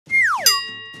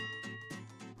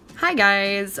Hi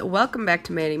guys, welcome back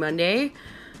to Manny Monday.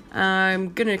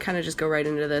 I'm gonna kind of just go right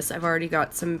into this. I've already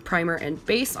got some primer and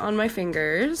base on my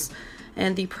fingers,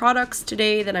 and the products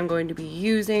today that I'm going to be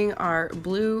using are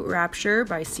Blue Rapture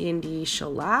by C&D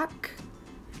Shellac,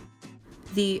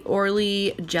 the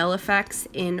Orly Gel Effects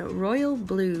in Royal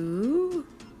Blue,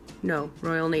 no,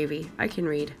 Royal Navy, I can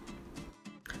read.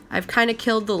 I've kind of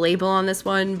killed the label on this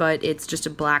one, but it's just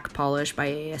a black polish by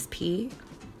ASP.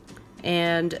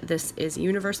 And this is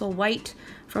Universal White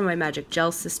from my Magic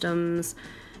Gel Systems,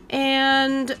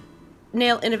 and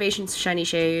Nail Innovations Shiny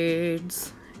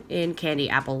Shades in Candy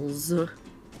Apples.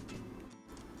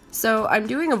 So I'm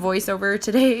doing a voiceover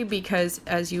today because,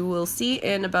 as you will see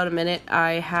in about a minute,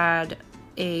 I had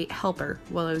a helper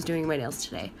while I was doing my nails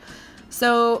today.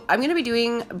 So I'm going to be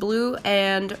doing blue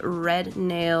and red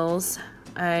nails.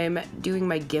 I'm doing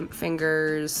my gimp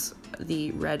fingers,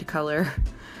 the red color,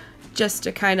 just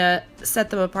to kind of set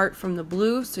them apart from the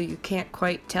blue so you can't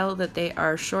quite tell that they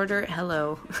are shorter,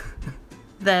 hello,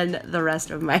 than the rest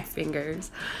of my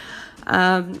fingers.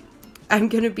 I'm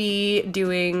going to be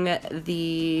doing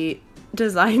the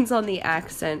designs on the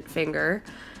accent finger,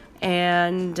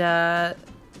 and that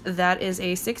is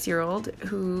a 6-year-old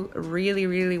who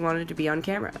really wanted to be on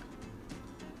camera.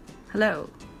 Hello.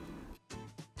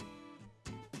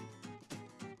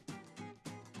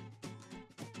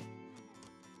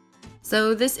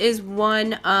 So this is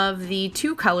one of the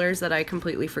two colors that I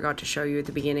completely forgot to show you at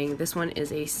the beginning. This one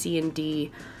is a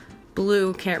C&D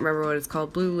blue, can't remember what it's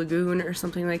called, Blue Lagoon or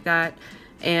something like that.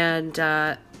 And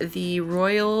the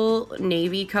Royal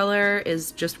Navy color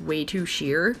is just way too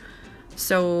sheer.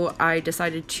 So I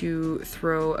decided to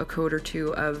throw a coat or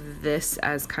two of this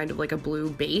as kind of like a blue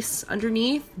base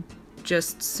underneath,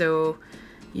 just so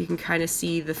you can kind of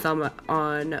see the thumb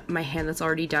on my hand that's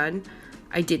already done.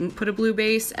 I didn't put a blue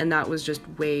base, and that was just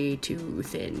way too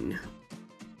thin.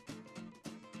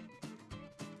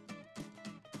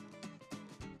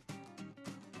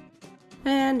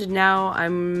 And now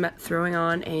I'm throwing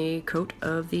on a coat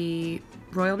of the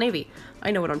Royal Navy.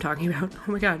 I know what I'm talking about.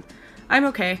 Oh my god. I'm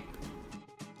okay.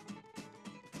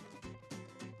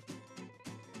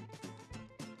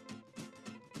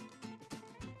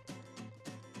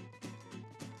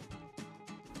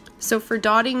 So for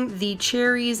dotting the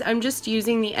cherries, I'm just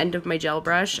using the end of my gel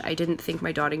brush. I didn't think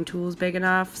my dotting tool was big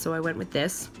enough, so I went with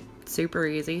this. Super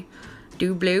easy.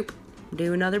 Do bloop,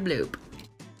 do another bloop.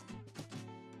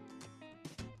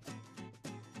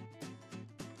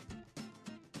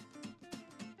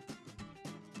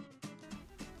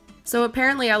 So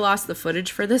apparently I lost the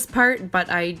footage for this part, but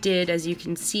I did, as you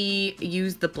can see,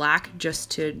 use the black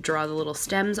just to draw the little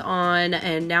stems on,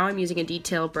 and now I'm using a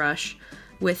detail brush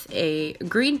with a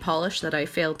green polish that I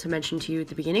failed to mention to you at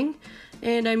the beginning,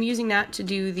 and I'm using that to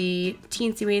do the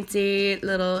teensy weensy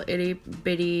little itty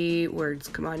bitty words,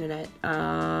 come on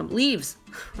Annette, leaves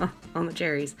on the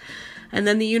cherries, and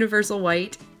then the Universal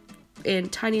White in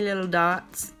tiny little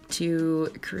dots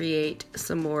to create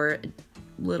some more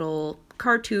little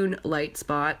cartoon light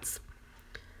spots.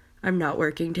 I'm not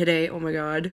working today, oh my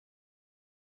god.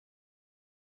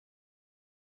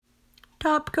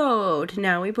 Top coat.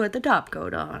 Now we put the top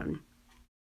coat on.